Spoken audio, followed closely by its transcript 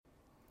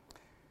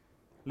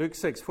Luke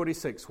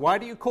 6:46. Why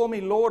do you call me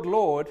Lord,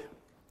 Lord,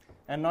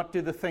 and not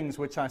do the things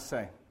which I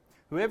say?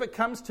 Whoever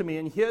comes to me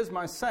and hears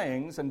my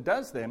sayings and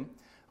does them,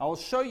 I will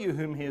show you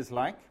whom he is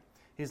like.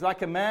 He's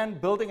like a man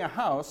building a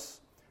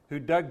house who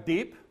dug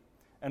deep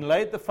and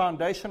laid the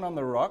foundation on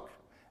the rock.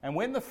 And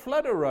when the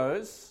flood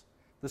arose,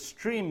 the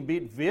stream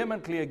beat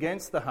vehemently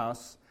against the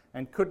house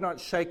and could not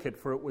shake it,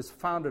 for it was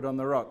founded on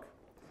the rock.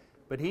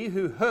 But he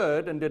who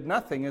heard and did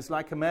nothing is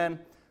like a man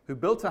who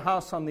built a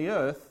house on the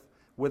earth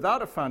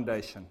without a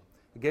foundation,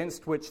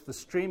 against which the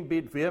stream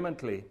beat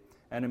vehemently,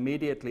 and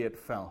immediately it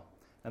fell.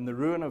 And the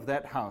ruin of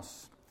that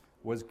house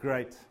was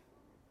great.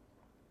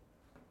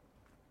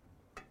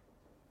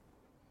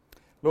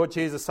 Lord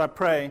Jesus, I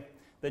pray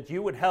that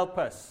you would help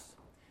us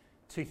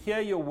to hear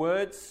your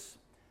words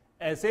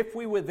as if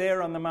we were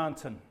there on the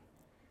mountain.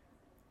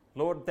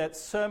 Lord, that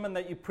sermon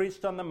that you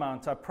preached on the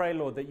mount, I pray,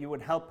 Lord, that you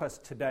would help us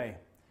today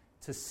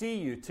to see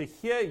you, to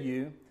hear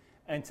you,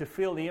 and to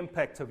feel the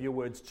impact of your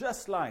words,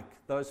 just like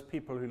those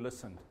people who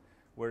listened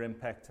were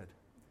impacted.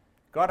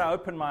 God, I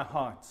open my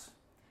heart.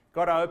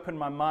 God, I open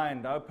my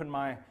mind. I open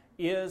my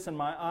ears and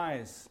my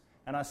eyes.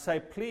 And I say,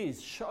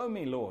 please show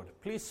me, Lord.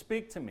 Please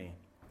speak to me.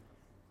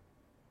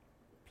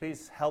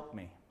 Please help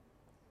me.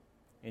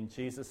 In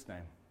Jesus'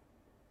 name.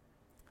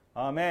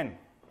 Amen.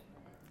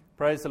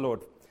 Praise the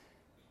Lord.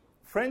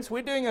 Friends,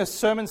 we're doing a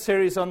sermon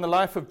series on the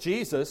life of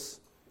Jesus,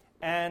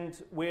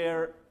 and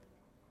we're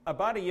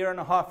about 1.5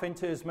 years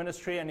into his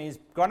ministry, and he's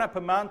gone up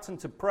a mountain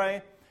to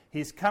pray.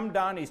 He's come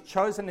down, he's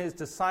chosen his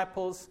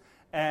disciples,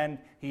 and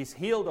he's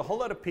healed a whole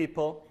lot of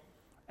people.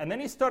 And then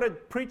he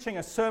started preaching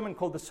a sermon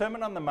called the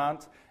Sermon on the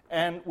Mount,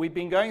 and we've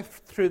been going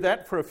through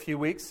that for a few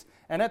weeks.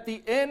 And at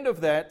the end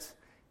of that,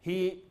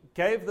 he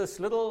gave this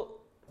little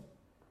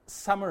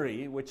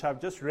summary, which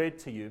I've just read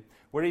to you,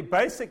 where he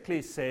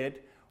basically said,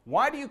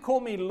 why do you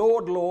call me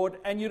Lord, Lord,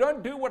 and you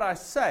don't do what I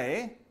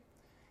say?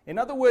 In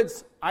other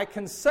words, I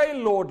can say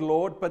Lord,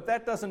 Lord, but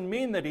that doesn't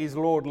mean that he's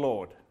Lord,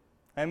 Lord.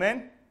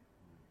 Amen?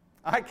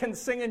 I can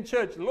sing in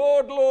church,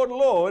 Lord, Lord,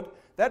 Lord.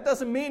 That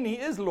doesn't mean he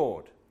is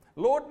Lord.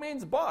 Lord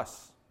means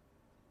boss.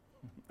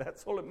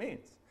 That's all it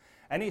means.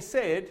 And he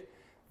said,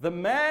 the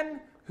man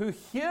who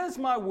hears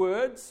my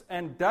words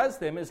and does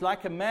them is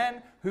like a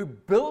man who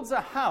builds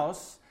a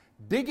house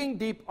digging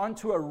deep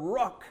onto a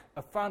rock,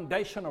 a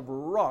foundation of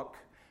rock,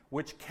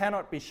 which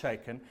cannot be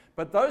shaken.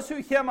 But those who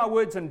hear my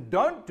words and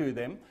don't do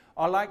them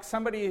are like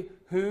somebody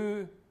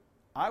who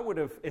I would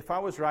have, if I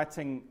was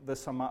writing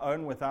this on my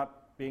own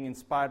without being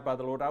inspired by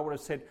the Lord, I would have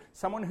said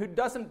someone who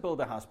doesn't build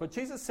a house. But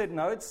Jesus said,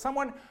 no, it's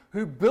someone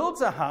who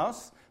builds a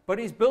house, but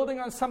he's building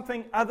on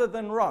something other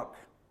than rock.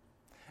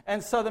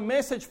 And so the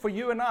message for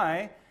you and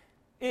I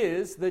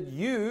is that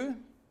you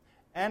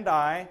and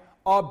I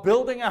are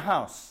building a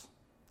house.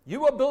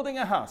 You are building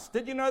a house.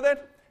 Did you know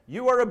that?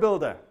 You are a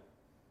builder.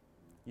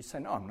 You say,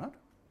 no, I'm not.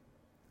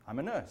 I'm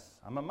a nurse.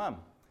 I'm a mum.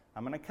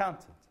 I'm an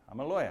accountant. I'm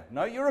a lawyer.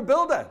 No, you're a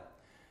builder.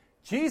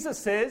 Jesus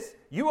says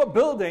you are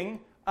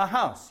building a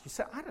house. You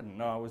say, I didn't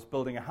know I was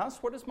building a house.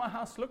 What does my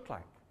house look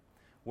like?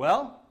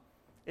 Well,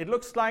 it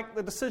looks like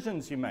the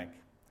decisions you make.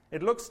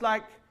 It looks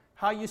like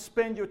how you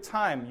spend your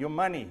time, your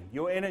money,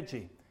 your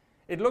energy.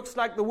 It looks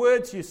like the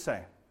words you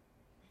say.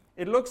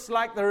 It looks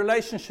like the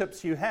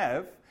relationships you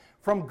have.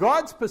 From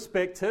God's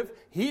perspective,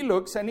 he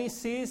looks and he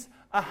sees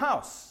a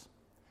house.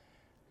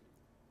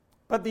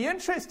 But the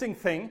interesting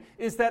thing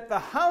is that the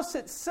house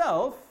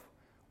itself,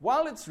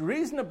 while it's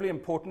reasonably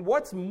important,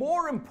 what's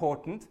more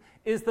important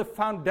is the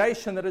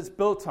foundation that it's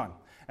built on.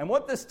 And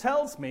what this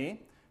tells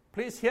me,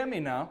 please hear me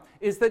now,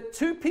 is that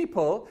two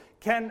people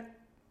can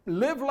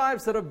live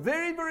lives that are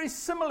very, very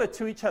similar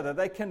to each other.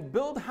 They can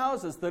build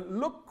houses that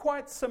look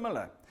quite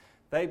similar.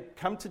 They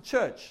come to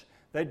church.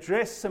 They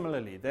dress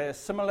similarly. They're a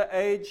similar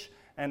age,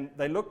 and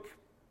they look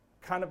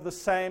kind of the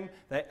same.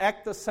 They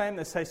act the same.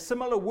 They say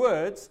similar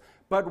words.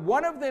 But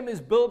one of them is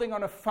building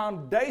on a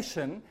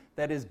foundation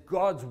that is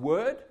God's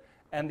word,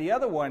 and the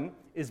other one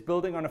is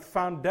building on a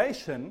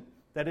foundation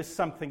that is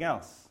something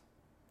else.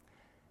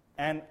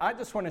 And I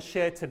just want to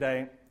share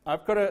today,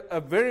 I've got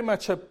a very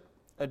much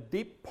a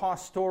deep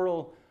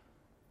pastoral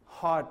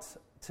heart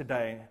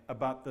today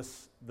about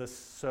this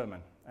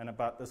sermon and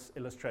about this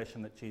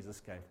illustration that Jesus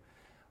gave.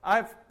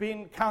 I've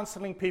been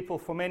counseling people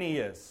for many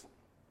years,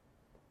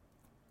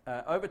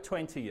 over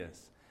 20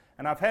 years.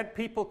 And I've had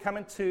people come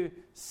in to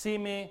see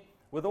me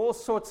with all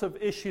sorts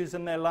of issues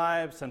in their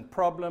lives and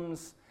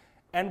problems.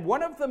 And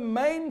one of the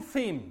main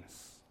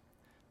themes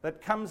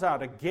that comes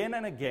out again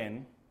and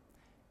again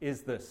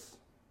is this.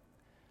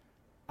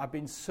 I've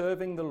been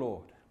serving the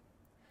Lord.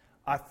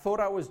 I thought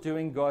I was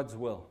doing God's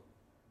will.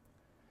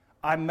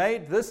 I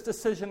made this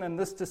decision,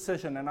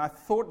 and I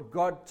thought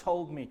God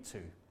told me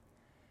to.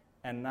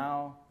 And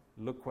now,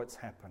 look what's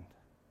happened.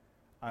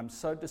 I'm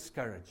so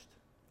discouraged.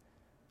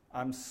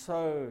 I'm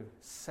so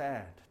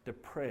sad,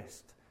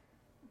 depressed,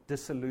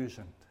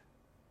 disillusioned.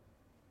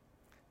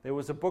 There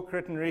was a book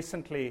written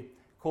recently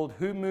called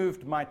Who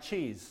Moved My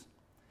Cheese?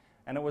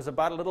 And it was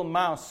about a little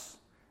mouse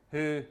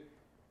who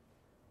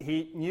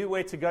he knew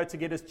where to go to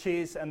get his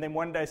cheese, and then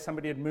one day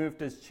somebody had moved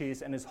his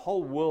cheese, and his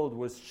whole world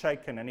was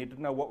shaken, and he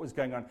didn't know what was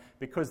going on,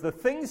 because the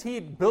things he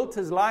had built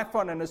his life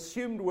on and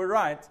assumed were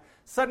right,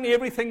 suddenly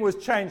everything was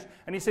changed,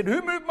 and he said,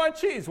 who moved my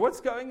cheese?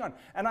 What's going on?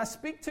 And I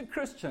speak to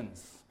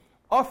Christians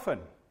often,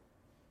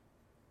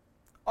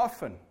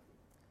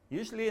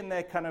 usually in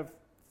their kind of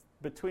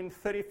between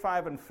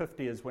 35 and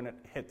 50 is when it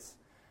hits.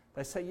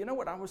 They say, you know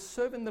what, I was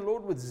serving the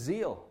Lord with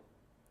zeal,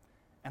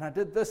 and I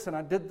did this,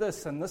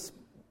 and this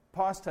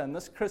pastor and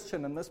this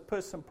Christian and this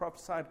person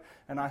prophesied,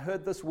 and I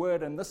heard this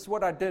word, and this is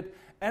what I did,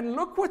 and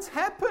look what's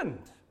happened.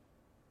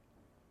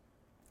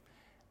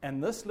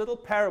 And this little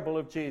parable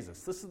of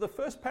Jesus, this is the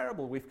first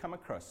parable we've come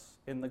across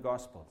in the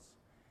Gospels.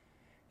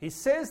 He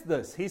says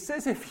this, he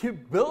says if you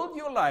build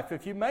your life,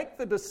 if you make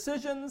the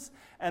decisions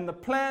and the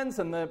plans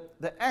and the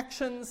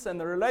actions and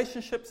the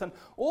relationships and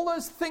all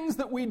those things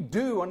that we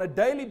do on a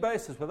daily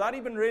basis without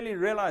even really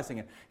realizing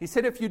it, he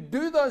said if you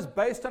do those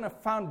based on a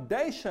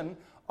foundation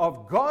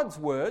of God's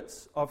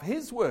words, of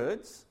His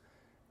words,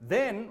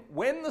 then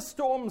when the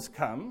storms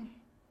come,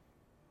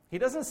 he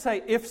doesn't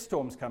say if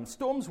storms come,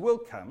 storms will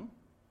come.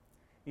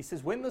 He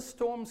says when the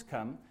storms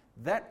come,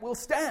 that will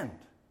stand.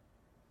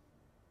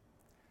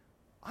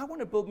 I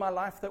want to build my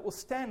life that will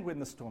stand when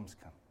the storms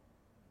come.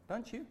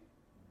 Don't you?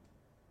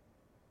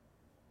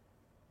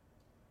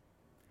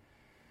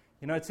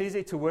 You know, it's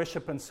easy to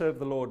worship and serve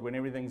the Lord when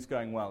everything's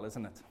going well,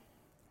 isn't it?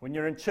 When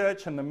you're in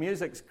church and the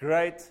music's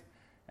great,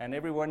 and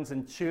everyone's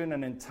in tune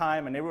and in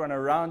time, and everyone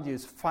around you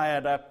is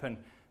fired up, and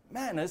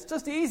man, it's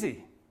just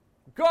easy.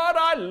 God,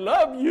 I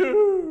love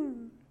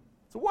you.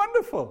 It's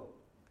wonderful.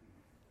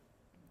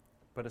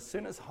 But as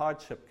soon as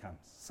hardship comes,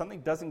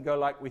 something doesn't go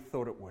like we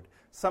thought it would,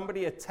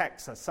 somebody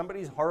attacks us,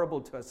 somebody's horrible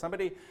to us,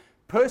 somebody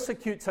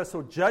persecutes us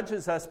or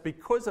judges us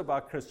because of our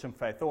Christian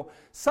faith, or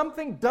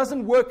something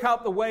doesn't work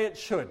out the way it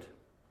should,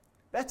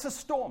 that's a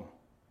storm.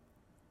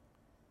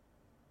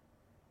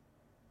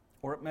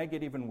 Or it may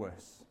get even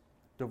worse.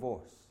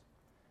 Divorce,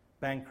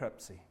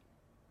 bankruptcy,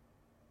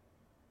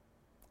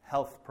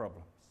 health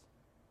problems,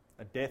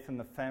 a death in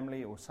the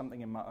family, or something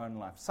in my own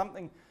life.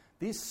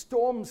 These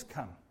storms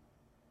come.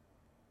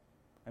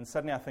 And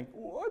suddenly I think,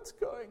 what's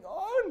going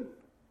on?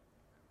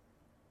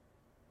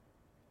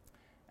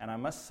 And I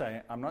must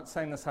say, I'm not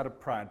saying this out of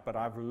pride, but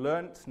I've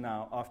learned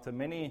now, after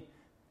many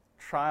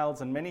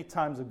trials and many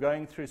times of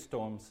going through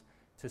storms,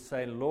 to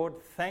say, Lord,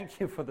 thank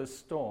you for this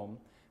storm,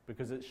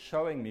 because it's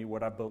showing me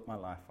what I built my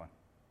life on.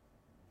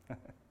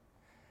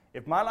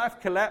 If my life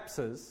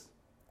collapses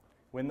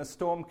when the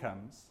storm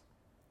comes,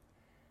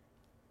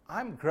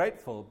 I'm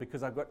grateful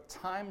because I've got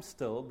time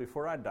still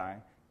before I die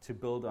to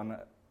build on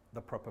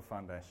the proper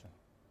foundation.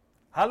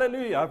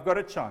 Hallelujah, I've got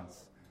a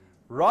chance.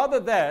 Rather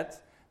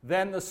that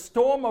than the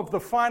storm of the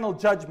final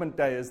judgment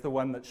day is the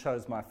one that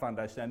shows my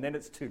foundation, and then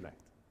it's too late.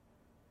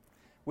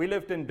 We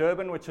lived in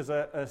Durban, which is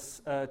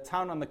a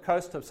town on the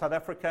coast of South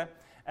Africa,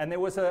 and there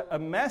was a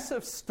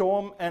massive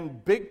storm,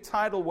 and big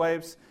tidal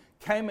waves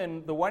came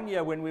in the one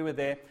year when we were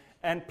there,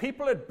 and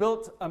people had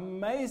built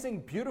amazing,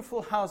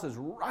 beautiful houses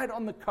right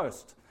on the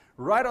coast,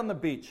 right on the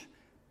beach.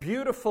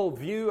 Beautiful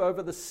view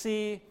over the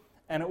sea,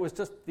 and it was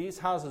just, these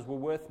houses were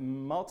worth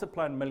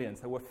multiplied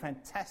millions. They were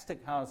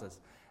fantastic houses.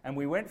 And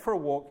we went for a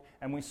walk,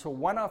 and we saw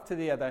one after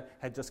the other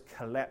had just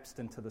collapsed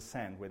into the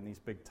sand when these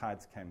big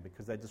tides came,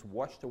 because they just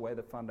washed away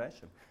the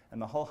foundation,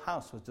 and the whole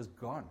house was just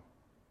gone.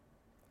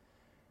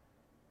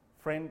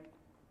 Friend,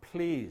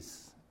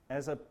 please,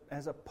 as a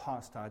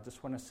pastor, I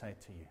just want to say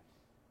to you,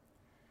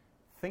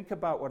 think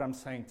about what I'm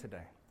saying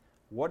today.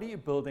 What are you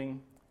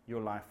building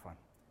your life on?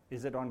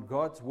 Is it on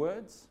God's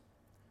words,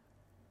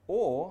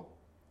 or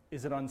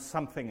is it on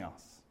something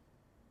else?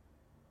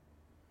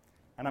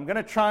 And I'm going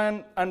to try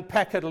and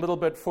unpack it a little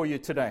bit for you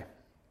today.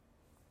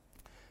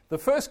 The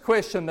first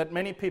question that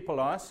many people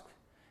ask,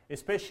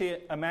 especially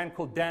a man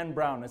called Dan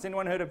Brown. Has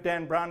anyone heard of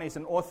Dan Brown? He's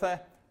an author,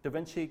 Da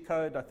Vinci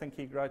Code, I think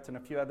he wrote, and a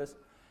few others.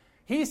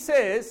 He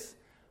says,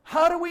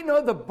 how do we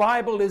know the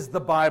Bible is the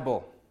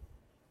Bible?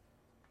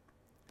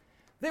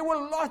 There were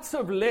lots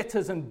of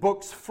letters and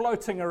books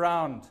floating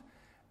around.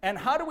 And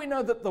how do we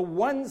know that the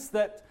ones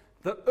that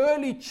the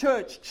early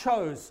church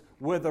chose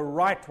were the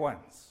right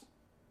ones?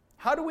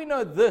 How do we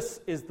know this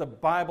is the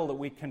Bible that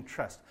we can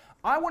trust?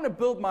 I want to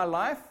build my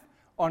life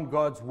on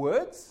God's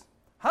words.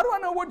 How do I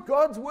know what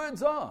God's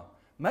words are?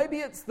 Maybe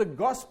it's the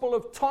Gospel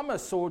of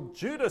Thomas or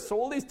Judas,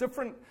 all these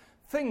different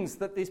things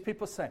that these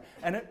people say.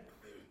 And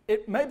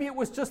maybe it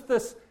was just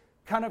this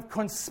kind of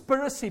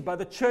conspiracy by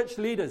the church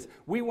leaders.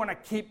 We want to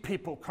keep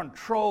people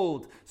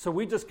controlled, so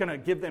we're just going to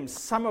give them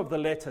some of the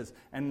letters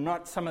and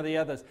not some of the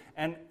others.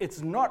 And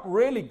it's not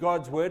really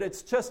God's word,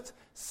 it's just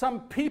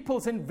some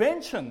people's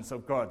inventions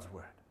of God's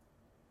word.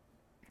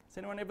 Has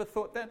anyone ever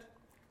thought that?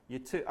 You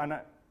too? I know.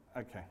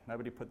 Okay,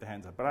 nobody put their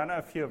hands up, but I know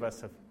a few of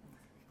us have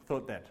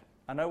thought that.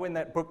 I know when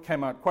that book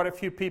came out, quite a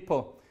few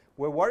people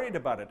were worried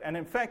about it. And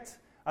in fact,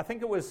 I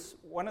think it was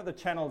one of the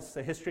channels,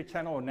 the History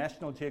Channel or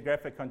National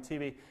Geographic on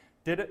TV,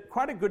 did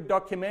quite a good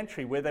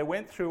documentary where they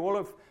went through all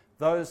of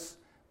those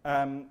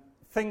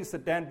things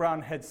that Dan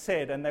Brown had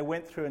said, and they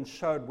went through and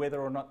showed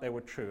whether or not they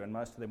were true, and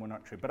most of them were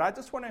not true. But I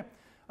just want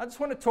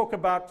to talk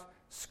about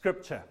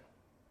Scripture.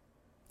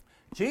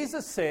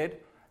 Jesus said,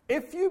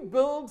 if you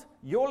build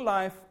your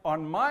life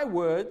on my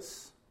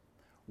words,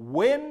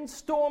 when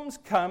storms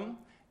come,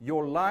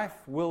 your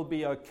life will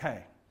be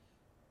okay.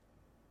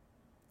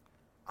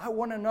 I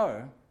want to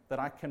know that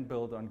I can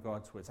build on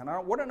God's words. And I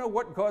want to know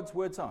what God's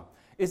words are.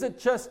 Is it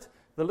just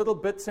the little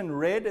bits in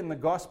red in the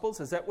Gospels?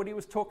 Is that what he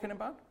was talking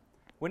about?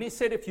 When he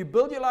said, if you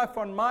build your life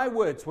on my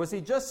words, was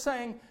he just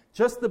saying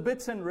just the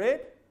bits in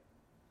red?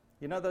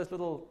 You know those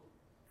little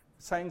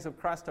sayings of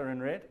Christ are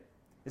in red?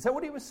 Is that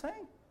what he was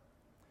saying?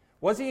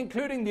 Was he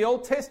including the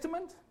Old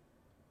Testament?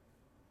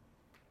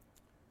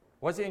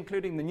 Was he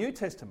including the New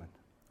Testament?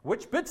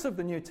 Which bits of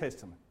the New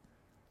Testament?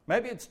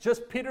 Maybe it's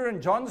just Peter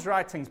and John's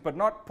writings, but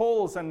not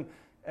Paul's and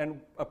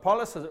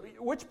Apollos.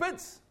 Which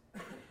bits?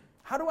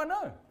 How do I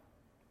know?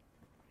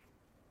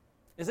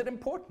 Is it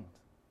important?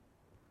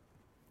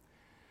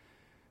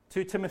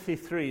 2 Timothy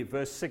 3,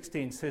 verse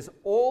 16 says,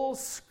 all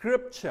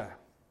Scripture,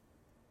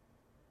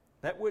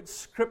 that word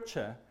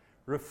Scripture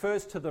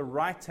refers to the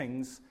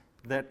writings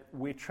that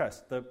we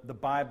trust, the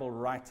Bible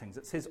writings.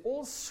 It says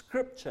all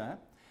Scripture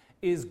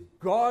is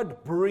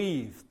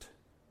God-breathed.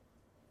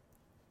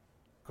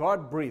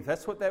 God-breathed,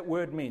 that's what that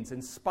word means,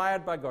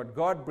 inspired by God,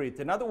 God-breathed.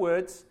 In other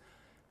words,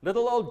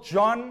 little old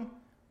John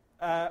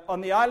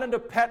on the island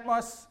of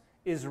Patmos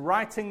is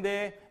writing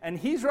there, and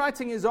he's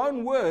writing his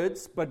own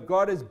words, but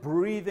God is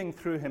breathing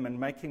through him and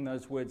making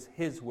those words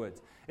his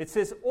words. It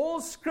says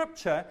all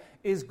Scripture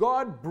is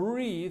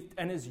God-breathed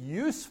and is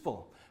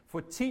useful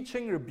for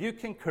teaching,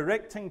 rebuking,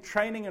 correcting,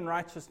 training in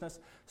righteousness,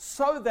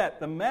 so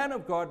that the man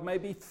of God may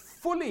be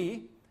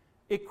fully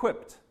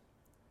equipped,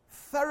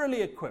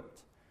 thoroughly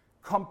equipped,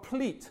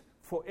 complete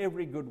for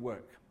every good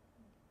work.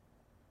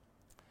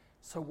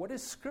 So what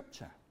is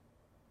Scripture?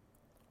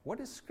 What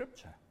is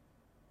Scripture?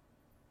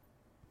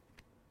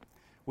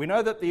 We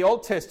know that the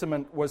Old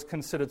Testament was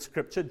considered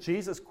Scripture.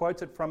 Jesus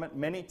quoted from it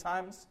many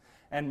times,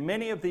 and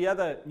many of the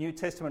other New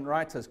Testament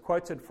writers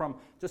quoted from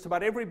just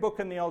about every book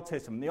in the Old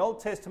Testament. The Old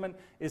Testament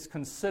is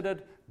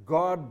considered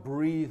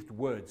God-breathed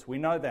words. We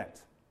know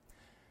that.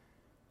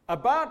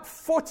 About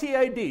 40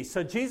 AD,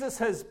 so Jesus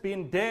has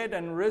been dead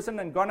and risen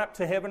and gone up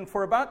to heaven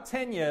for about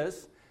 10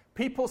 years,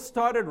 people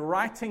started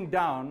writing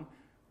down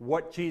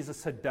what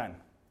Jesus had done.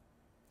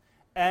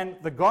 And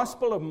the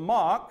Gospel of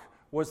Mark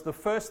was the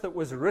first that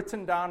was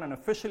written down and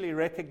officially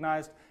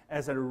recognized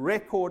as a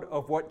record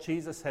of what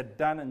Jesus had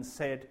done and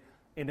said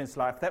in his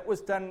life. That was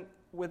done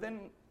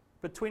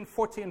between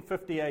 40 and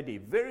 50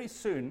 AD, very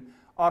soon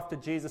after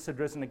Jesus had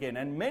risen again.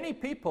 And many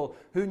people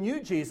who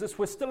knew Jesus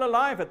were still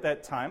alive at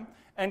that time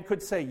and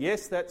could say,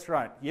 yes, that's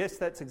right. Yes,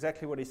 that's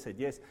exactly what he said.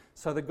 Yes.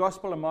 So the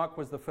Gospel of Mark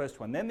was the first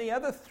one. Then the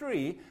other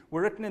three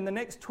were written in the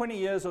next 20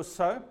 years or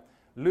so,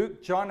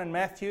 Luke, John, and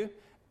Matthew.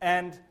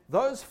 And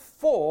those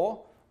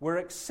four were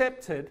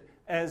accepted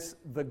as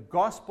the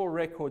gospel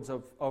records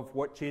of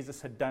what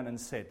Jesus had done and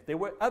said. There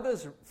were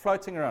others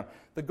floating around.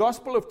 The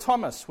Gospel of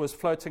Thomas was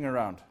floating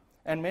around,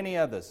 and many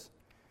others.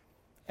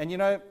 And you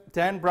know,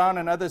 Dan Brown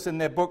and others in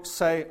their books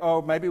say,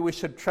 oh, maybe we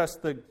should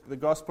trust the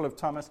Gospel of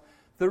Thomas.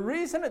 The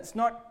reason it's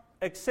not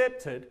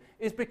accepted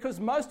is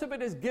because most of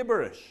it is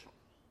gibberish.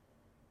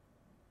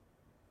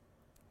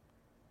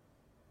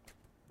 You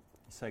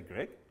say,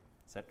 Greg,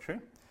 is that true?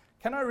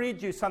 Can I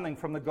read you something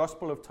from the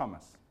Gospel of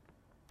Thomas?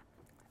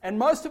 And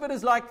most of it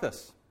is like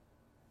this.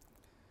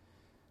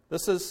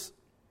 This is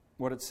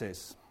what it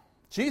says.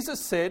 Jesus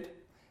said,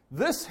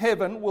 this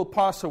heaven will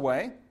pass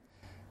away,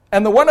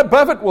 and the one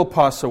above it will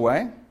pass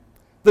away.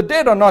 The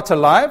dead are not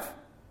alive.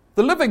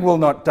 The living will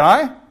not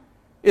die.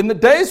 In the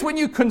days when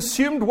you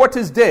consumed what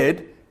is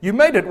dead, you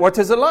made it what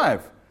is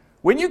alive.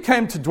 When you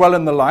came to dwell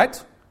in the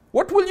light,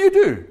 what will you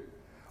do?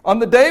 On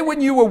the day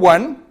when you were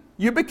one,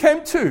 you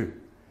became two.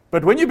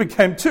 But when you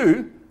became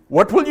two,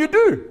 what will you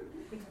do?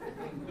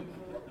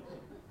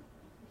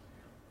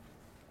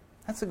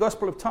 That's the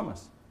Gospel of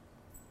Thomas.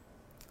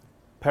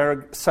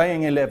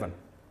 Saying 11,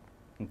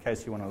 in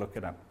case you want to look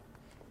it up.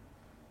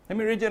 Let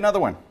me read you another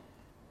one.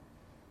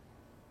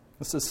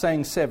 This is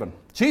saying 7.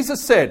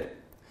 Jesus said,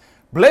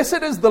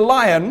 blessed is the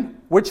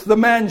lion which the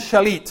man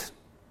shall eat,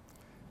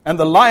 and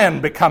the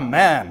lion become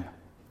man.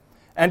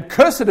 And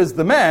cursed is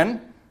the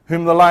man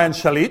whom the lion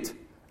shall eat,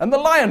 and the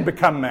lion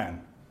become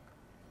man.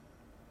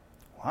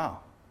 Wow.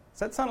 Does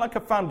that sound like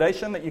a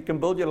foundation that you can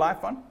build your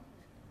life on?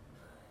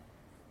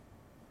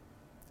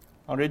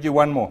 I'll read you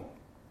one more.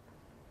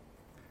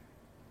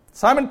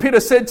 Simon Peter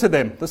said to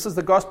them, this is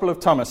the Gospel of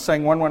Thomas,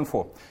 saying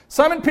 1:14.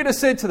 Simon Peter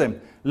said to them,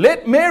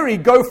 let Mary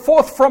go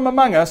forth from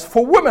among us,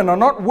 for women are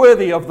not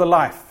worthy of the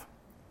life.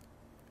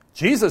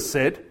 Jesus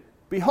said,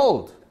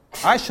 behold,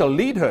 I shall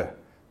lead her,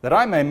 that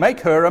I may make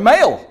her a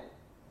male,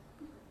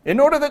 in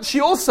order that she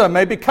also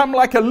may become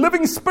like a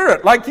living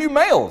spirit, like you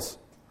males.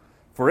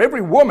 For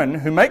every woman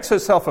who makes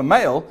herself a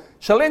male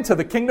shall enter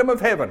the kingdom of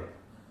heaven.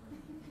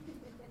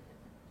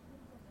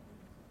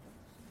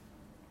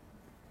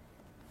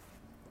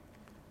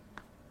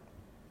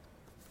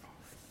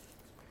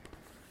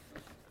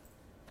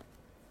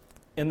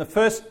 in the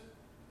first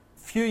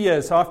few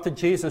years after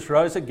Jesus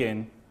rose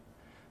again,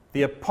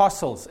 the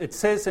apostles, it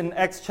says in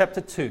Acts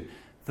chapter 2,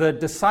 the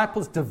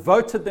disciples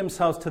devoted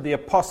themselves to the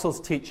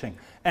apostles' teaching.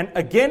 And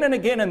again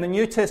in the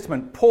New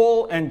Testament,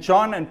 Paul and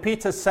John and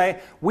Peter say,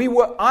 we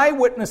were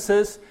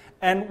eyewitnesses,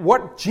 and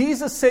what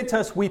Jesus said to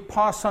us, we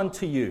pass on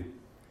to you.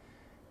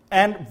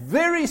 And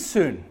very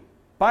soon,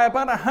 by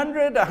about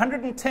 100,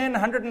 110,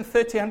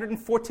 130,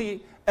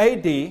 140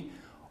 AD,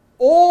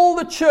 all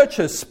the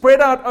churches spread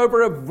out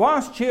over a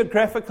vast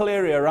geographical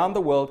area around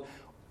the world,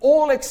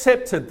 all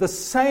accepted the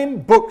same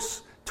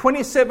books,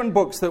 27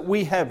 books that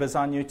we have as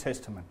our New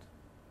Testament.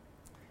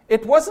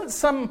 It wasn't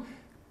some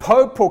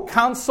pope or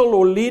council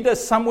or leader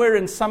somewhere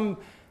in some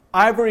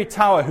ivory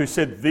tower who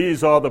said,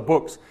 these are the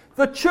books.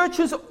 The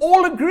churches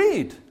all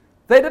agreed.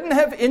 They didn't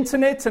have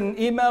internet and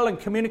email and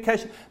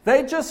communication.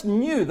 They just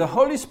knew. The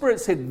Holy Spirit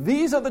said,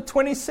 these are the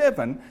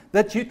 27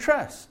 that you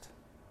trust.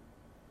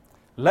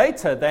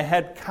 Later, they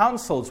had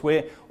councils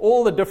where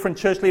all the different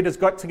church leaders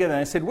got together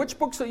and they said, which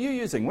books are you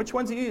using? Which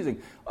ones are you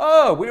using?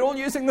 Oh, we're all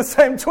using the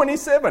same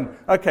 27.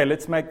 Okay,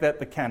 let's make that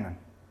the canon.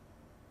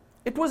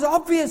 It was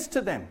obvious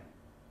to them.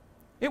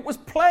 It was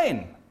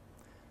plain.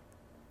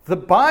 The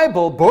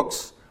Bible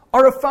books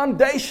are a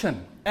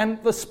foundation,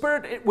 and the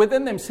Spirit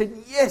within them said,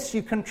 yes,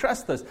 you can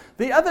trust this.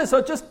 The others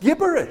are just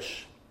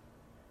gibberish.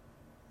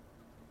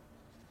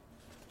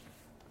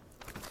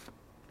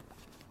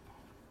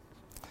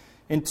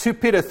 In 2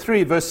 Peter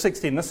 3, verse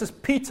 16, this is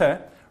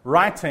Peter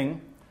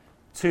writing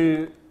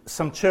to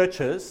some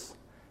churches,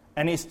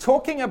 and he's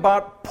talking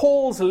about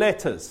Paul's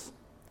letters.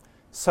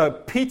 So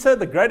Peter,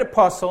 the great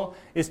apostle,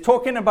 is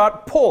talking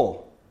about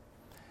Paul.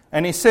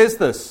 And he says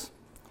this.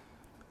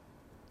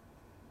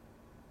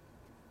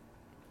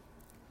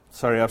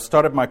 Sorry, I've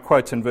started my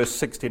quote in verse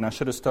 16. I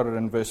should have started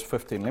in verse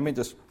 15. Let me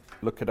just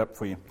look it up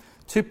for you.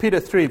 2 Peter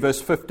 3, verse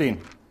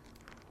 15.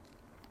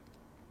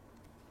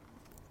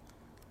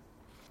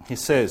 He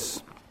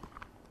says,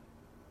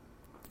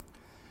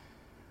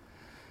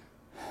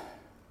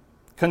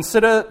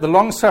 consider the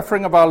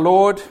long-suffering of our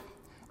Lord,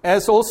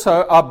 as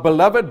also our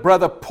beloved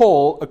brother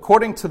Paul,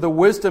 according to the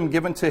wisdom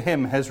given to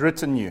him, has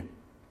written you.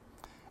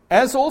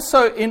 As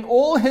also in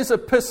all his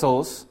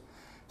epistles,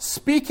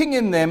 speaking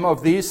in them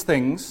of these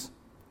things,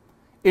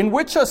 in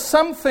which are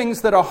some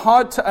things that are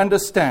hard to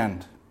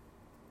understand,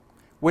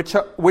 which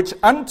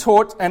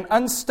untaught and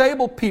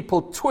unstable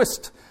people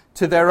twist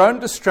to their own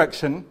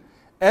destruction,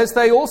 as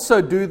they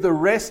also do the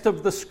rest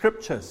of the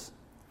Scriptures.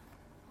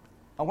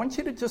 I want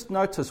you to just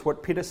notice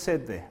what Peter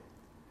said there.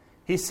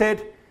 He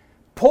said,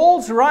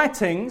 Paul's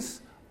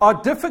writings are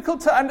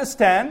difficult to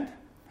understand,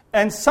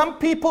 and some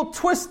people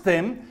twist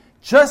them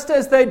just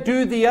as they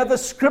do the other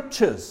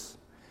Scriptures.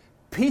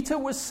 Peter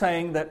was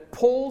saying that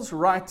Paul's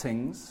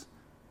writings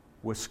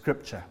were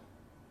Scripture.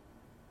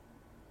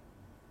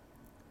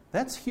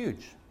 That's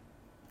huge.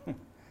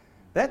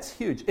 That's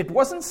huge. It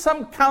wasn't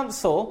some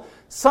council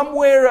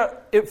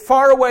somewhere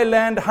faraway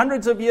land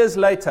hundreds of years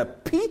later.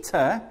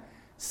 Peter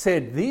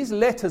said these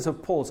letters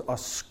of Paul's are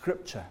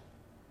Scripture.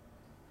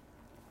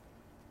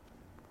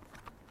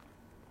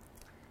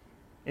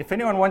 If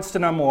anyone wants to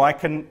know more, I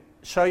can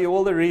show you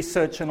all the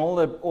research and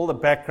all the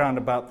background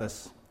about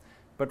this.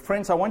 But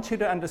friends, I want you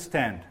to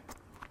understand,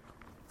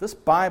 this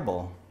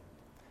Bible,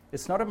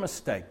 it's not a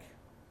mistake.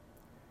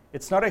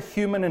 It's not a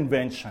human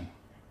invention.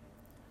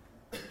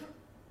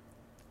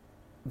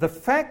 The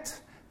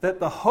fact that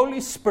the Holy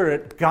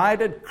Spirit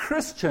guided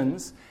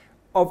Christians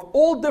of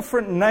all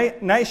different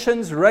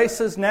nations,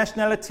 races,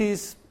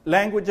 nationalities,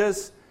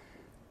 languages,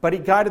 but He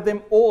guided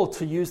them all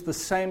to use the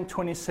same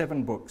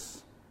 27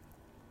 books.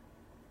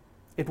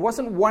 It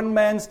wasn't one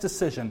man's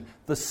decision.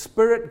 The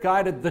Spirit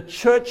guided the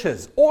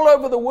churches all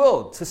over the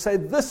world to say,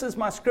 this is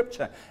my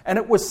Scripture. And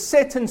it was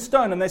set in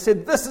stone, and they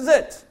said, this is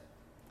it.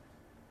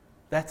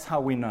 That's how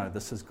we know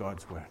this is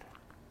God's Word.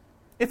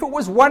 If it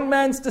was one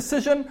man's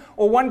decision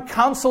or one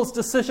council's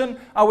decision,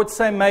 I would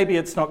say maybe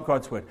it's not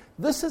God's Word.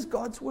 This is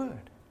God's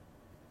Word.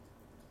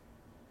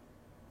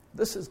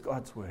 This is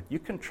God's Word. You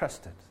can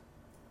trust it.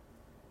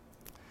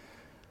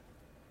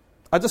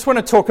 I just want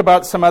to talk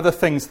about some other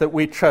things that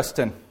we trust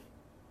in.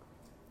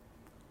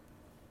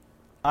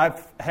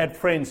 I've had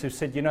friends who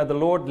said, the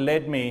Lord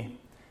led me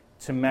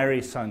to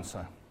marry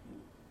so-and-so.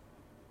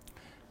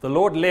 The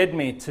Lord led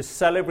me to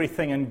sell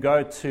everything and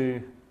go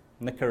to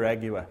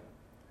Nicaragua.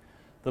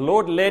 The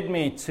Lord led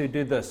me to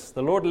do this.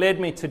 The Lord led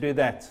me to do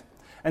that.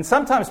 And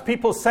sometimes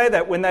people say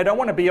that when they don't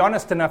want to be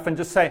honest enough and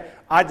just say,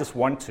 I just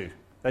want to.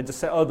 They just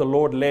say, oh, the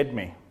Lord led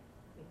me.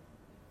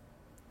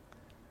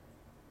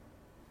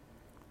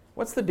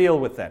 What's the deal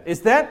with that?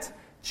 Is that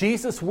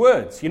Jesus'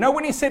 words?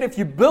 When He said, if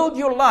you build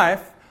your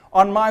life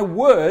on my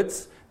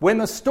words, when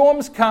the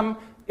storms come,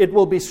 it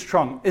will be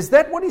strong. Is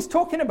that what He's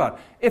talking about?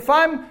 If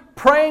I'm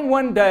praying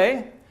one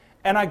day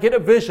and I get a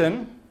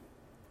vision,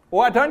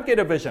 or I don't get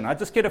a vision, I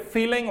just get a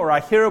feeling, or I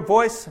hear a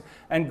voice,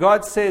 and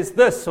God says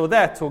this or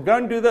that, or go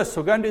and do this,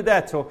 or go and do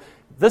that, or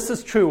this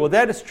is true, or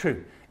that is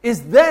true.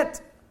 Is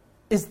that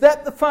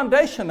the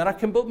foundation that I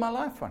can build my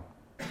life on?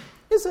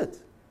 Is it?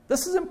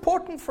 This is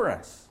important for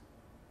us.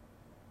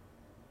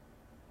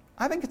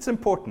 I think it's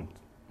important.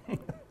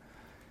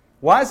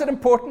 Why is it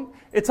important?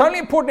 It's only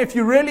important if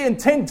you really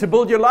intend to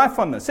build your life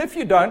on this. If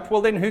you don't,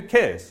 well then who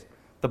cares?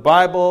 The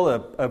Bible,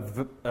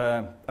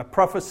 a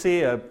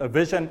prophecy, a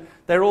vision,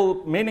 they're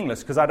all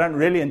meaningless because I don't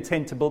really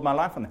intend to build my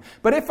life on them.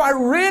 But if I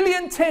really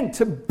intend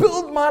to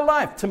build my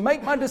life, to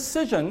make my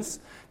decisions,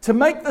 to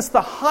make this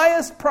the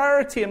highest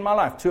priority in my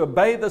life, to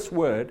obey this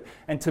word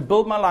and to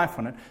build my life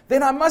on it,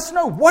 then I must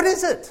know, what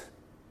is it?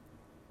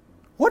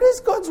 What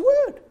is God's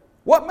word?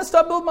 What must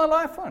I build my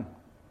life on?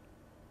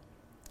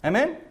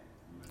 Amen?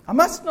 I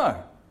must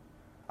know.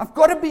 I've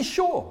got to be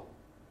sure.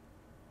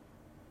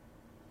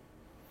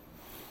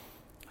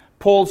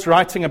 Paul's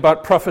writing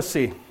about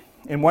prophecy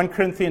in 1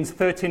 Corinthians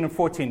 13 and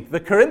 14. The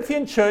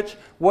Corinthian church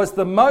was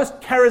the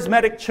most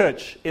charismatic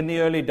church in the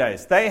early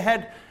days. They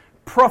had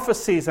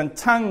prophecies and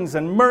tongues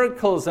and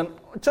miracles, and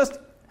just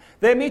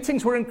their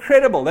meetings were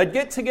incredible. They'd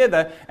get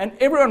together and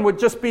everyone would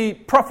just be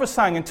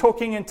prophesying and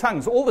talking in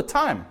tongues all the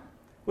time.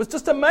 It was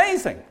just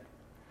amazing.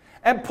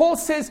 And Paul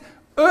says,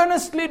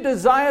 earnestly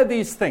desire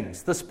these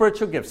things, the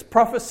spiritual gifts,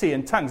 prophecy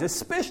and tongues,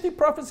 especially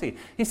prophecy.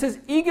 He says,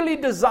 eagerly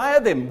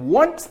desire them,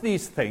 want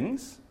these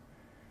things.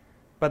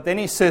 But then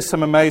he says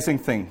some amazing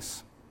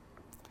things.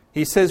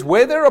 He says,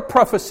 where there are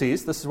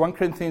prophecies, this is 1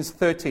 Corinthians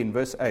 13,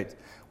 verse 8,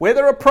 where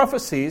there are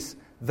prophecies,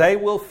 they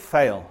will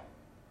fail.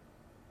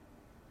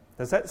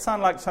 Does that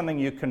sound like something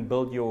you can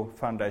build your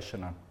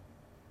foundation on?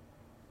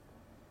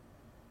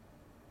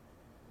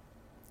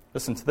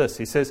 Listen to this.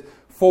 He says,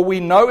 for we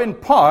know in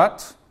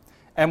part,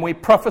 and we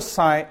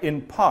prophesy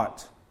in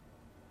part.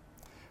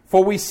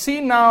 For we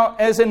see now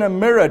as in a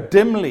mirror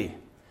dimly,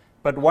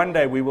 but one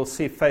day we will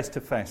see face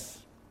to face.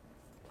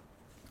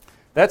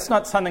 That's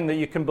not something that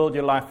you can build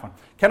your life on.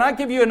 Can I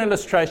give you an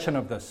illustration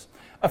of this?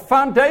 A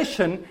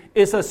foundation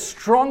is a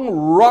strong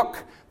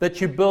rock that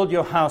you build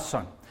your house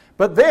on.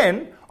 But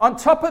then, on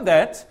top of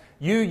that,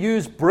 you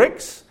use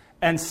bricks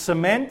and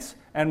cement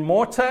and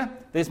mortar.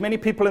 There's many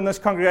people in this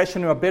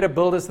congregation who are better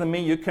builders than me.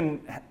 You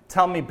can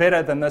tell me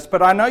better than this.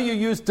 But I know you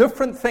use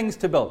different things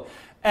to build.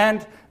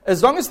 And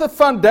as long as the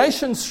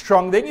foundation's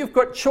strong, then you've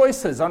got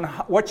choices on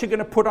what you're going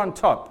to put on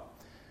top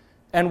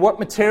and what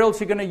materials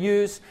you're going to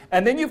use.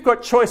 And then you've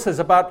got choices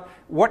about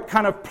what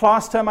kind of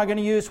plaster am I going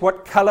to use,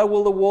 what color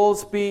will the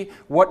walls be,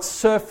 what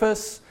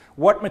surface,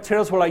 what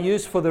materials will I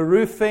use for the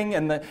roofing,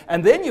 and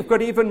then you've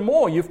got even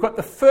more. You've got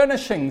the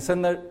furnishings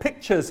and the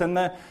pictures and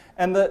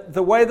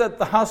the way that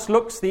the house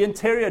looks, the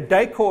interior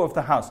decor of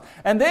the house.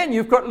 And then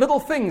you've got little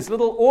things,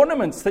 little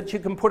ornaments that you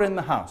can put in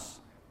the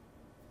house.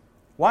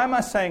 Why am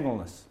I saying all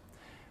this?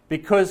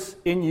 Because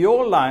in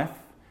your life,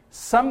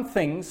 some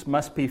things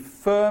must be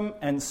firm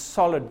and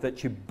solid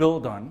that you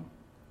build on.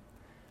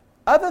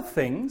 Other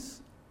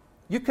things,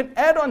 you can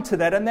add on to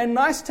that, and they're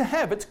nice to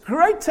have. It's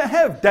great to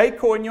have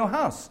decor in your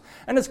house.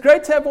 And it's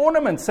great to have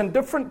ornaments and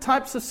different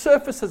types of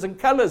surfaces and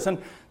colors and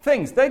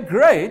things. They're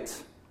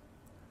great,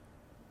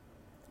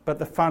 but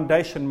the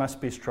foundation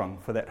must be strong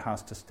for that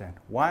house to stand.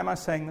 Why am I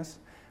saying this?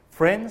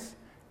 Friends,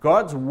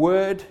 God's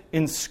word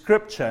in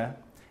Scripture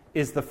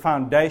is the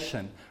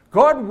foundation.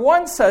 God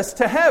wants us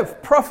to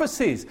have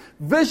prophecies,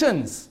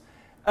 visions,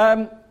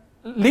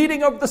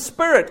 leading of the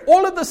Spirit,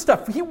 all of this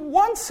stuff. He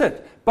wants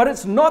it, but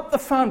it's not the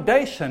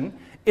foundation.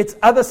 It's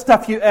other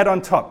stuff you add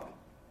on top.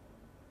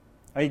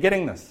 Are you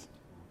getting this?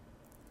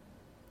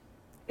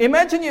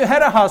 Imagine you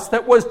had a house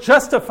that was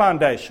just a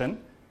foundation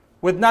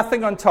with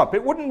nothing on top.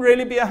 It wouldn't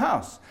really be a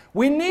house.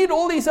 We need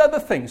all these other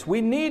things.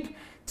 We need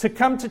to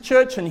come to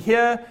church and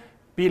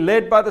be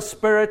led by the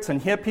Spirit and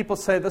hear people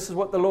say, this is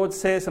what the Lord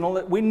says and all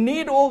that. We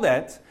need all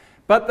that.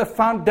 But the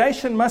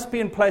foundation must be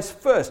in place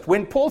first.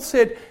 When Paul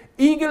said,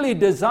 eagerly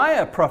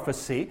desire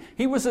prophecy,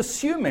 he was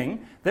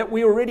assuming that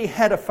we already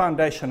had a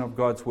foundation of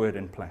God's word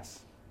in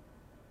place.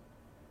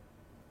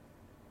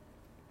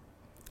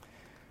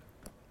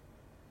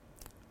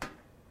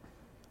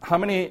 How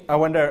many, I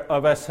wonder,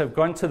 of us have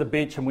gone to the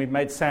beach and we've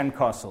made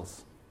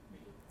sandcastles?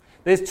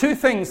 There's two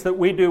things that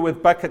we do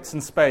with buckets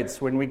and spades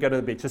when we go to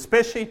the beach,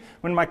 especially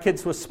when my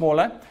kids were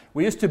smaller.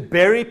 We used to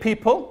bury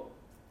people.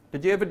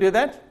 Did you ever do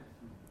that?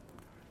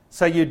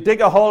 So you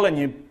dig a hole and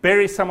you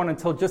bury someone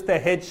until just their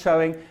head's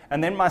showing.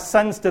 And then my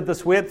sons did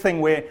this weird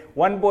thing where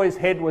one boy's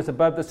head was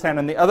above the sand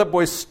and the other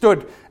boy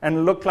stood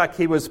and looked like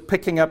he was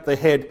picking up the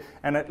head.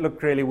 And it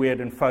looked really weird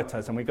in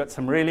photos. And we got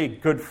some really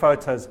good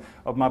photos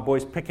of my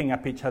boys picking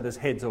up each other's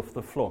heads off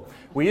the floor.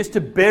 We used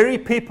to bury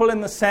people in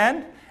the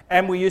sand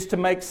and we used to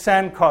make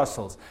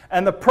sandcastles.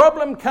 And the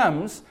problem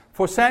comes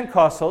for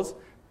sandcastles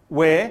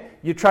where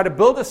you try to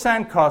build a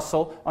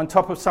sandcastle on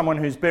top of someone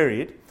who's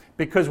buried,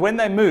 because when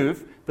they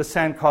move, the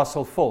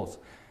sandcastle falls.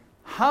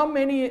 How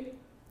many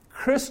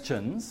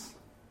Christians,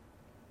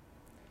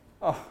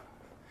 I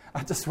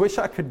just wish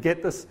I could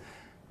get this,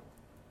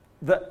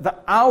 the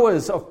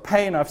hours of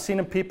pain I've seen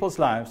in people's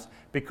lives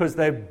because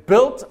they've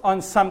built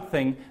on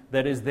something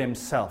that is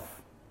themselves.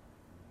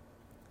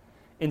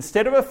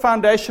 Instead of a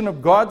foundation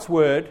of God's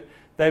word,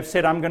 they've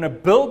said, I'm going to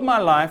build my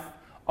life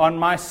on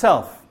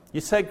myself. You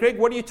say, Greg,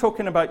 what are you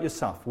talking about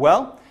yourself?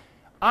 Well,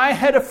 I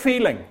had a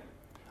feeling.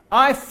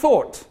 I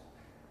thought.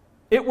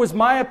 it was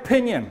my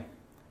opinion,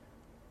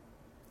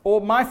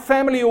 or my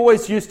family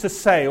always used to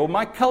say, or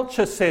my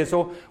culture says,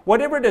 or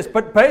whatever it is.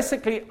 But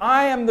basically,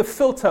 I am the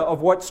filter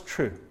of what's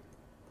true.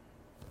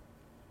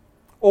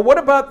 Or what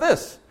about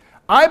this?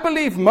 I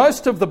believe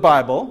most of the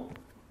Bible,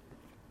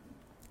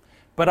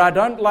 but I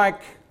don't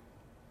like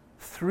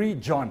 3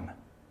 John.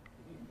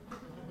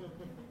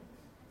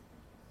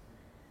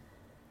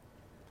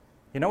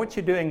 You know what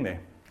you're doing there?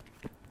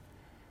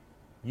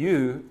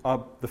 You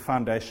are the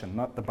foundation,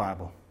 not the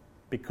Bible.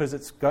 Because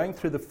it's going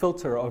through the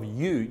filter of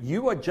you.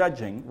 You are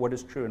judging what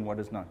is true and what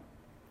is not.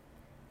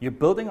 You're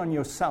building on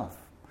yourself.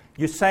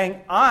 You're saying,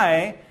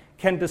 I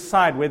can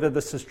decide whether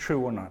this is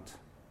true or not.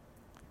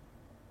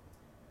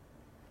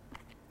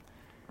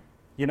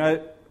 You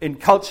know, in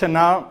culture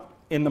now,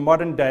 in the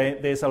modern day,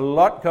 there's a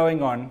lot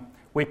going on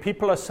where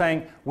people are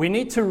saying, we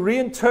need to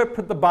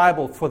reinterpret the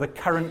Bible for the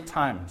current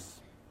times.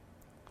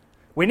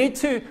 We need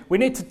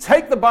to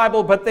take the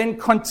Bible, but then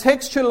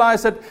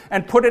contextualize it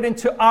and put it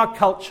into our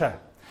culture.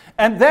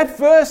 And that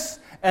verse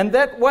and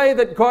that way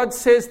that God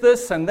says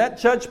this and that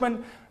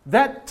judgment,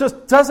 that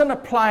just doesn't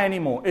apply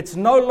anymore. It's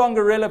no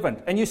longer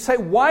relevant. And you say,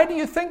 why do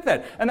you think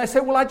that? And they say,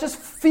 well, I just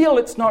feel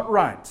it's not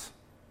right.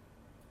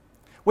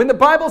 When the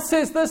Bible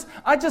says this,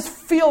 I just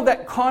feel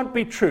that can't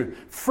be true.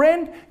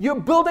 Friend, you're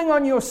building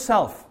on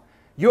yourself.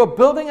 You're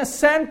building a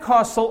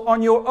sandcastle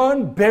on your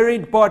own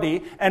buried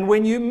body, and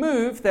when you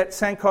move, that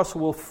sandcastle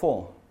will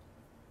fall.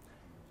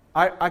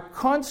 I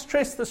can't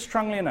stress this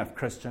strongly enough,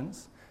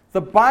 Christians.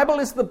 The Bible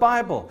is the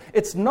Bible.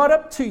 It's not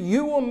up to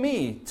you or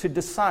me to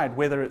decide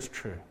whether it's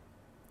true.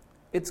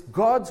 It's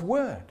God's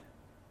Word.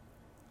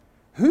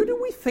 Who do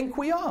we think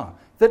we are?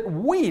 That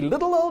we,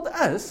 little old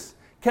us,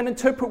 can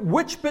interpret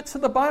which bits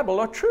of the Bible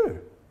are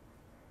true.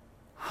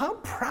 How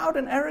proud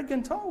and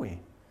arrogant are we?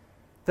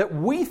 That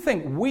we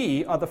think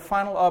we are the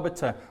final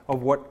arbiter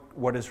of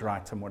what is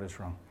right and what is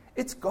wrong.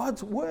 It's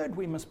God's Word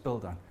we must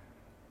build on.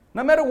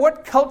 No matter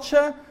what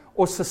culture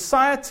or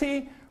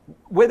society,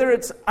 whether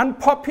it's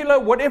unpopular,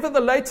 whatever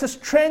the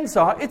latest trends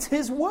are, it's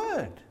His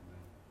Word.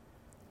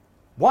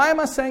 Why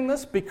am I saying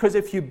this? Because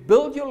if you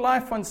build your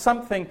life on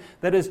something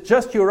that is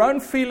just your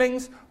own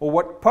feelings or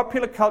what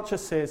popular culture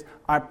says,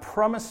 I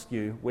promise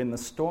you, when the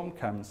storm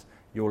comes,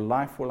 your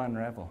life will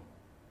unravel.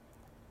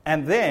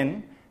 And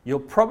then you'll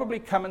probably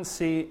come and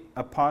see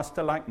a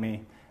pastor like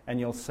me, and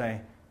you'll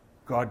say,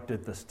 God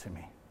did this to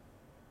me.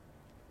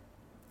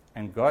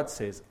 And God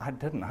says, I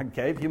didn't. I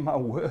gave you my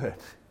word.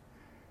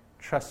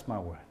 Trust my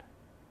word.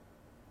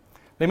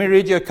 Let me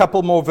read you a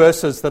couple more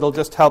verses that'll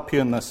just help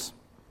you in this.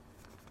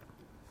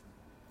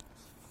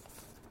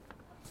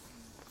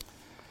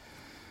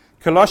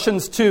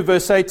 Colossians 2,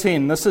 verse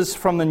 18. This is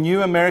from the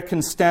New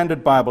American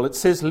Standard Bible. It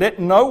says, let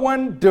no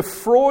one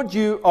defraud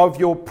you of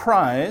your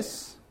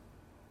prize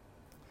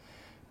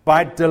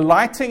by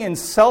delighting in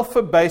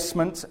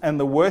self-abasement and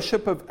the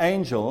worship of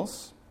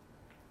angels,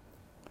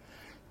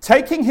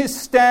 taking his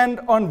stand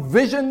on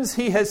visions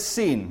he has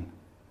seen,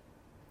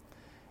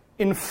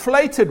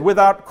 inflated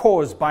without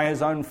cause by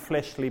his own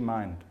fleshly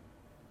mind.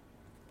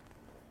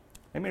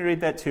 Let me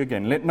read that to you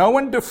again. Let no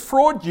one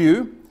defraud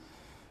you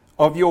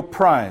of your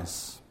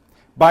prize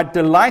by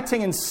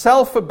delighting in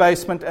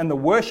self-abasement and the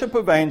worship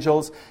of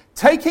angels,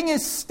 taking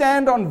his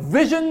stand on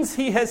visions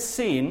he has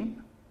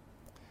seen,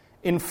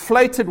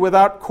 inflated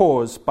without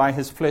cause by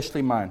his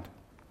fleshly mind.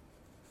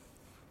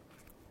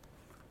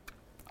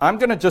 I'm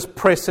going to just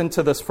press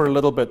into this for a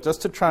little bit,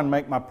 just to try and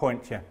make my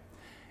point here.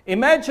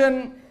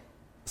 Imagine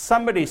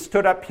somebody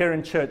stood up here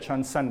in church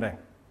on Sunday.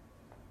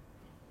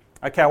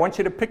 Okay, I want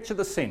you to picture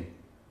the scene.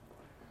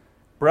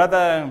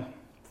 Brother,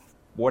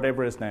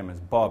 whatever his name is,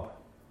 Bob,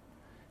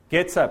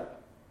 gets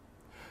up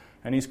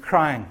and he's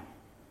crying.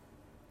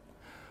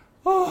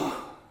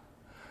 Oh,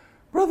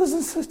 brothers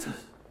and sisters,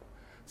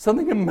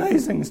 something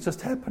amazing has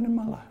just happened in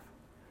my life.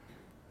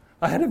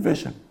 I had a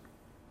vision.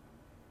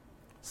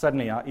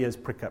 Suddenly our ears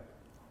prick up.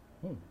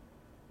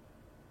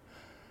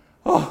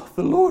 Oh,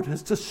 the Lord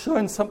has just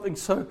shown something,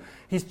 so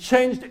He's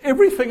changed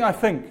everything I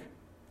think.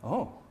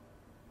 Oh.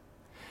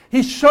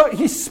 He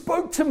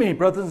spoke to me,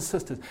 brothers and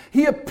sisters.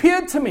 He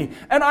appeared to me,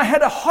 and I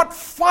had a hot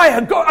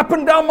fire go up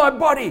and down my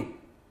body.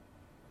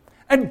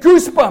 And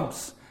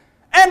goosebumps.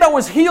 And I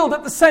was healed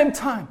at the same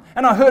time.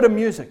 And I heard a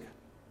music.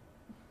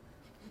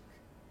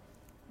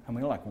 And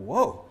we were like,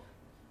 whoa.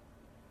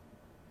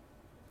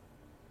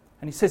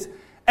 And he says,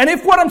 and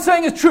if what I'm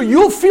saying is true,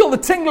 you'll feel the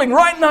tingling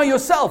right now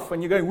yourself.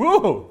 And you're going,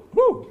 whoa,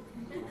 whoa.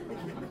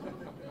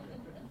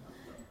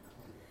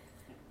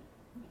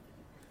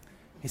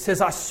 He says,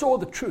 I saw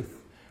the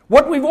truth.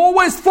 What we've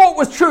always thought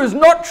was true is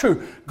not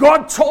true.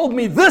 God told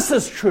me this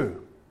is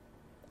true.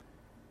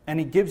 And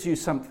He gives you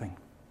something.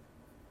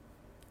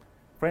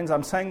 Friends,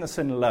 I'm saying this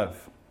in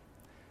love.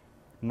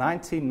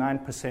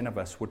 99% of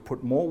us would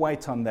put more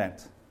weight on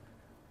that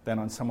than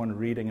on someone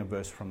reading a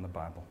verse from the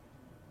Bible.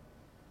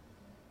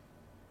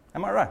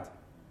 Am I right?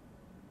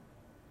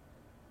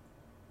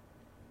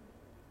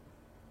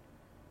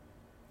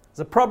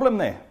 There's a problem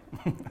there.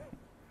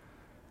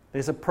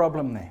 There's a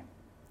problem there.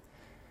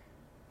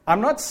 I'm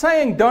not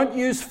saying don't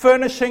use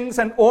furnishings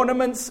and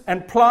ornaments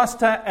and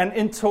plaster and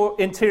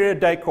interior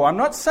decor. I'm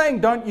not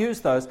saying don't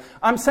use those.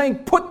 I'm saying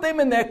put them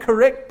in their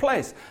correct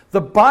place.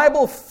 The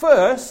Bible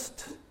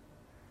first,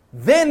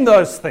 then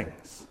those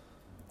things.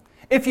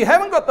 If you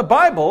haven't got the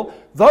Bible,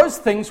 those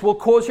things will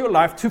cause your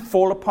life to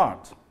fall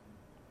apart.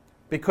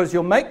 Because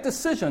you'll make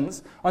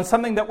decisions on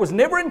something that was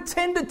never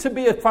intended to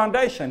be a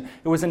foundation.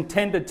 It was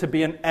intended to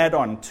be an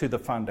add-on to the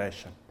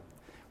foundation.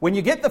 When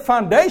you get the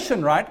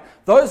foundation right,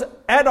 those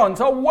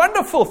add-ons are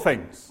wonderful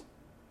things.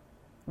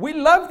 We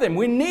love them.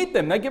 We need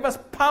them. They give us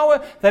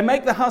power. They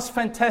make the house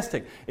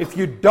fantastic. If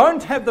you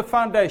don't have the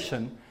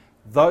foundation,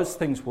 those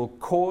things will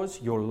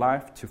cause your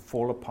life to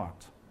fall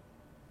apart.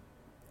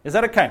 Is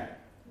that okay?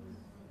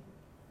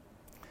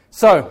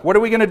 So, what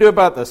are we going to do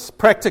about this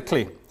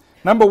practically?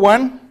 Number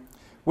one,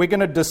 we're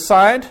going to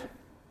decide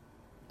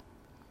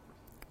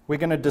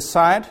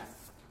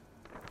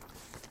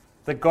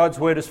that God's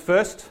word is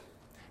first.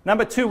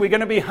 Number two, we're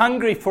going to be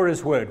hungry for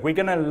His word. We're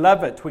going to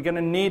love it. We're going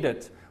to need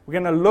it. We're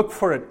going to look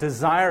for it,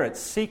 desire it,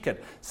 seek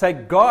it. Say,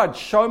 God,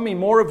 show me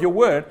more of your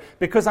word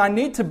because I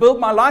need to build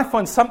my life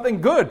on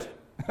something good.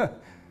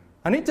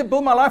 I need to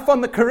build my life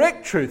on the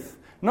correct truth,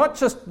 not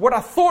just what I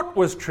thought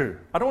was true.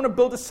 I don't want to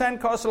build a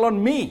sandcastle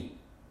on me.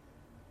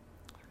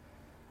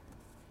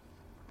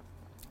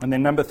 And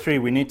then number three,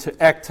 we need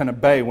to act and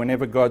obey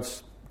whenever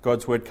God's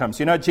word comes.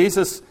 You know,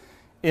 Jesus,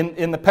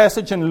 in the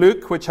passage in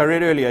Luke, which I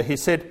read earlier, he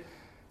said,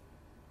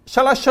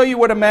 shall I show you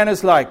what a man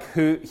is like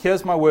who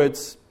hears my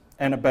words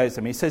and obeys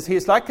them? He says, he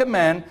is like a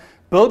man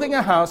building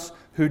a house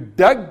who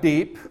dug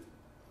deep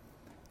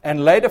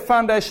and laid a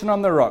foundation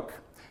on the rock.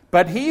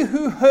 But he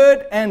who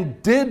heard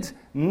and did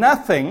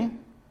nothing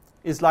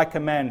is like a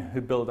man who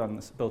built on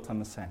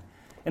the sand.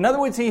 In other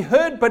words, he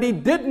heard, but he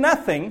did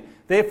nothing,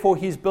 therefore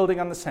he's building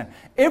on the sand.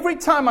 Every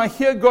time I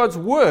hear God's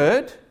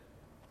word,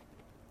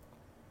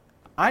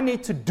 I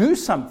need to do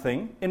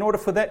something in order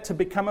for that to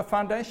become a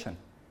foundation.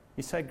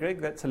 You say,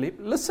 Greg, that's a leap.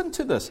 Listen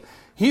to this.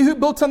 He who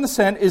built on the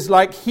sand is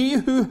like he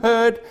who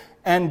heard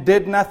and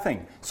did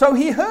nothing. So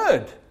he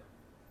heard,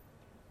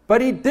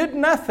 but he did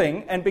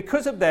nothing, and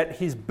because of that,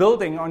 he's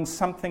building on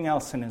something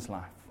else in his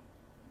life.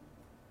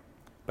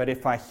 But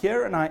if I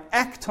hear and I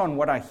act on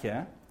what I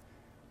hear,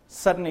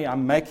 suddenly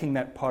I'm making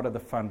that part of the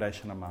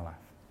foundation of my life.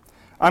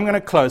 I'm going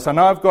to close. I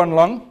know I've gone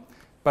long,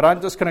 but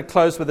I'm just going to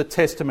close with a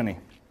testimony.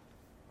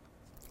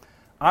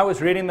 I was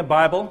reading the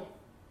Bible,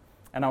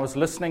 and I was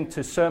listening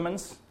to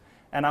sermons,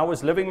 and I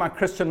was living my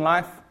Christian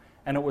life,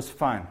 and it was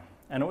fine,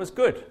 and it was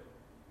good.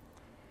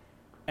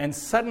 And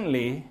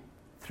suddenly,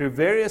 through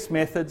various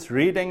methods,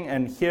 reading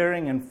and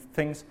hearing and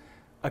things,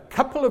 a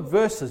couple of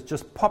verses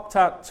just popped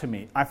out to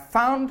me. I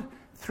found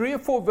 3 or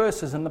 4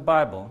 verses in the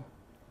Bible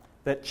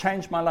that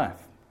changed my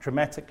life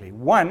dramatically.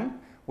 One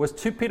was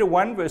 2 Peter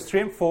 1, verse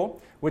 3 and 4,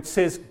 which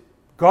says,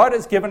 God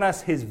has given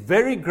us His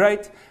very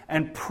great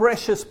and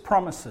precious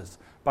promises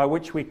by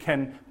which we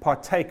can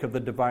partake of the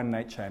divine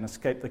nature and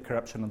escape the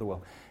corruption of the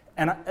world.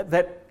 And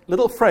that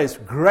little phrase,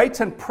 great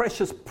and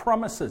precious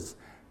promises,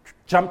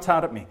 jumped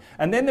out at me.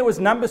 And then there was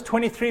Numbers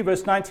 23,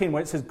 verse 19,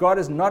 where it says, God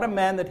is not a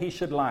man that He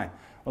should lie,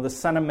 or the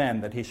son of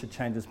man that He should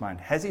change His mind.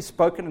 Has He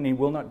spoken and He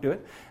will not do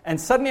it? And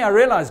suddenly I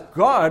realized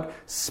God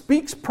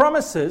speaks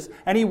promises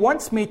and He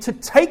wants me to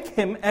take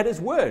Him at His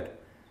word.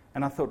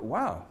 And I thought,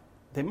 wow,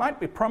 there might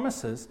be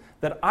promises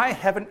that I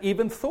haven't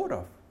even thought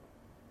of.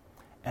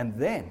 And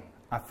then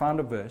I found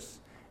a verse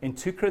in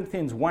 2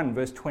 Corinthians 1,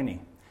 verse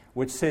 20,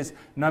 which says,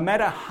 no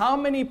matter how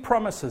many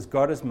promises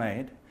God has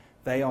made,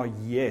 they are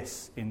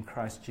yes in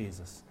Christ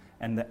Jesus.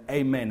 And the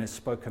amen is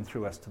spoken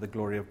through us to the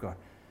glory of God.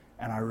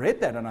 And I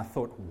read that and I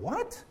thought,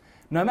 what?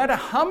 No matter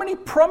how many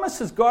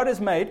promises God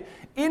has made,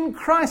 in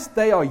Christ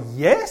they are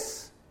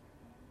yes?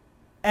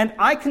 And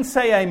I can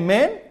say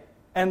amen,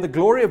 and the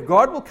glory of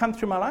God will come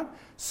through my life?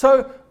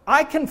 So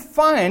I can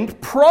find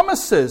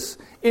promises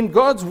in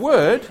God's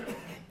word,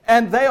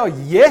 and they are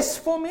yes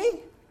for me?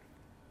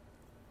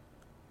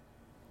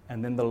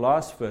 And then the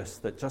last verse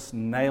that just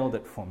nailed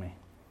it for me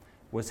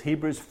was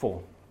Hebrews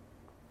 4,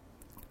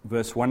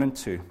 verse 1 and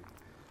 2.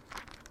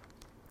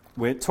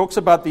 Where it talks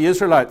about the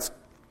Israelites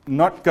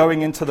not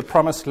going into the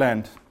promised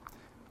land,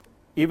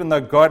 even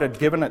though God had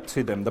given it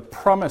to them, the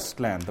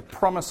promised land, the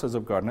promises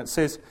of God. And it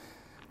says,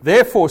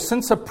 therefore,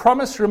 since a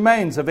promise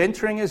remains of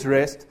entering His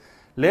rest,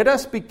 let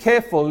us be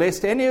careful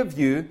lest any of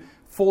you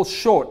fall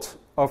short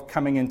of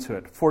coming into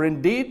it. For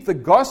indeed the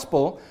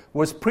gospel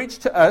was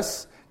preached to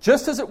us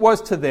just as it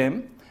was to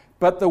them,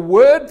 but the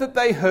word that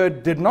they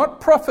heard did not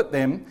profit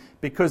them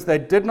because they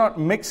did not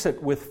mix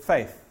it with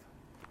faith.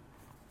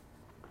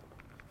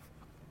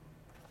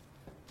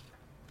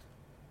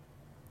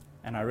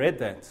 And I read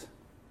that,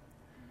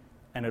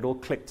 and it all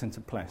clicked into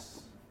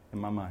place in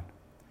my mind.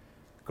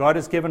 God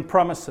has given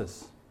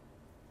promises.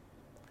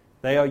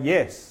 They are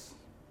yes.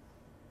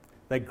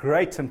 They're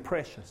great and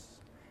precious.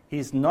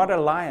 He's not a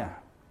liar.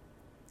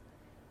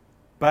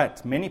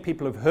 But many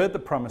people have heard the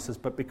promises,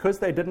 but because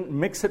they didn't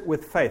mix it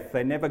with faith,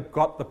 they never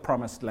got the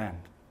promised land.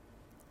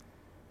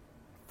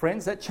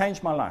 Friends, that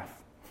changed my life.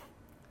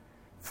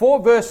 4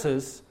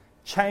 verses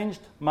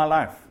changed my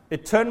life.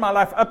 It turned my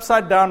life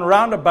upside down,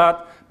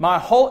 roundabout. My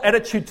whole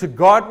attitude to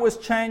God was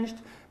changed.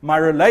 My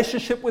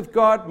relationship with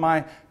God,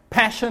 my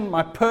passion,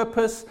 my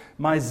purpose,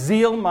 my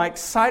zeal, my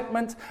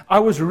excitement. I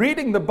was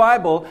reading the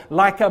Bible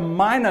like a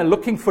miner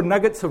looking for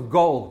nuggets of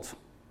gold.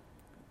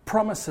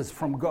 Promises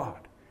from God.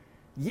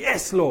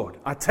 Yes, Lord,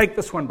 I take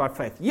this one by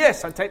faith.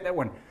 Yes, I take that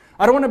one.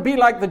 I don't want to be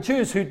like the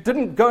Jews who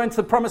didn't go into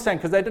the promised land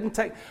because they didn't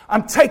take.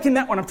 I'm taking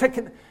that one. I'm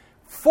taking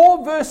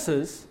 4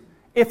 verses.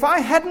 If I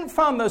hadn't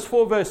found those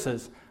 4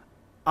 verses,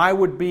 I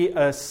would be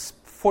a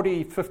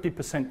 40,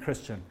 50%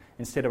 Christian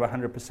instead of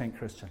 100%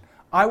 Christian.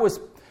 I was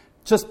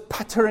just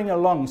puttering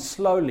along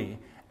slowly,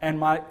 and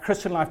my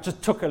Christian life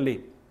just took a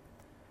leap.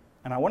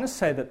 And I want to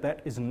say that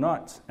that is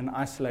not an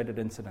isolated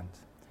incident.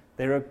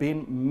 There have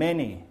been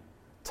many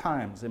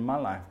times in my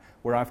life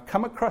where I've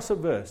come across a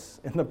verse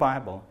in the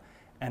Bible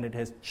and it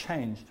has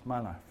changed my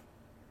life,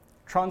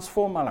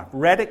 transformed my life,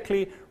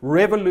 radically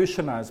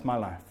revolutionized my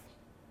life.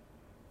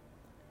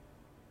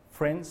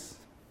 Friends,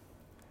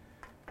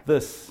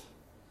 this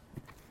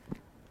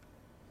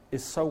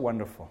is so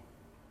wonderful.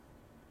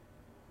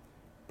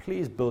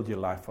 Please build your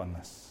life on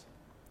this.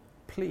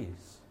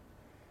 Please.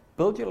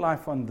 Build your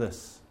life on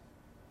this.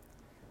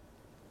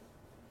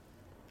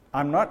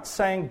 I'm not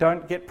saying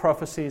don't get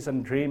prophecies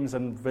and dreams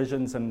and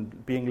visions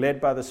and being led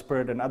by the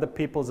Spirit and other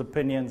people's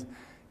opinions.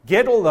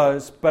 Get all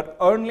those, but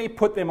only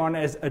put them on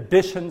as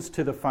additions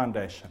to the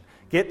foundation.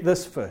 Get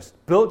this first.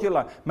 Build your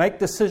life. Make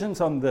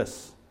decisions on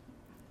this.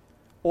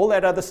 All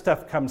that other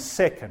stuff comes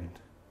second.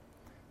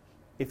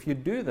 If you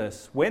do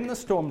this, when the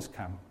storms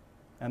come,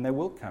 and they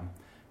will come,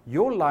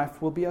 your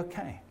life will be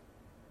okay.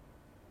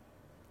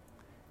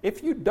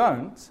 If you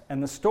don't,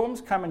 and the storms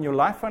come and your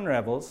life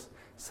unravels,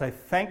 say,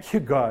 thank you,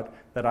 God,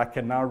 that I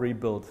can now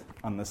rebuild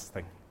on this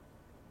thing,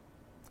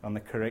 on the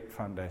correct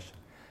foundation.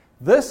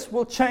 This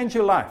will change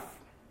your life.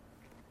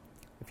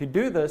 If you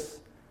do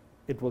this,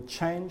 it will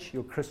change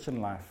your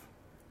Christian life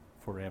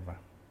forever.